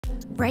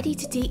Ready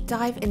to deep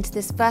dive into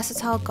this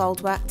versatile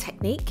Goldwork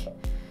technique?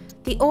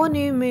 The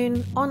Nue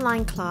Moon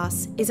online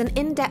class is an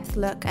in-depth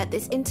look at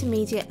this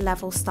intermediate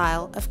level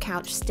style of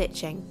couch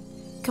stitching.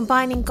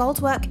 Combining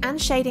Goldwork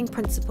and shading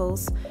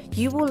principles,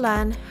 you will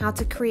learn how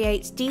to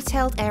create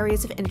detailed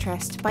areas of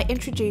interest by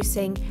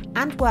introducing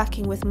and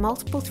working with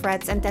multiple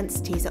threads and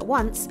densities at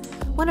once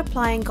when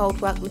applying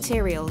Goldwork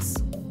materials.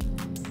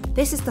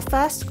 This is the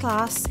first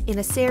class in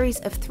a series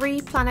of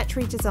 3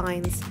 planetary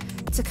designs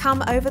to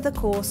come over the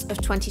course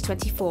of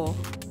 2024.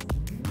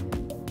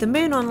 The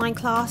Moon online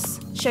class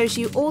shows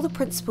you all the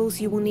principles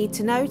you will need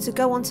to know to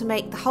go on to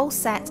make the whole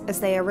set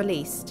as they are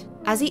released,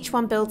 as each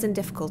one builds in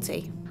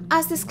difficulty.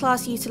 As this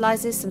class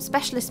utilises some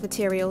specialist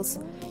materials,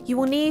 you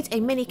will need a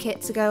mini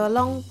kit to go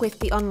along with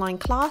the online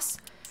class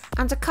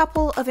and a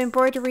couple of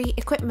embroidery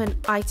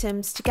equipment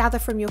items to gather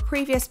from your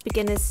previous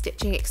beginner's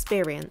stitching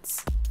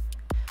experience.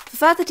 For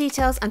further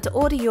details and to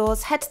order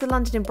yours, head to the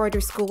London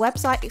Embroidery School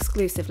website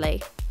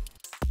exclusively.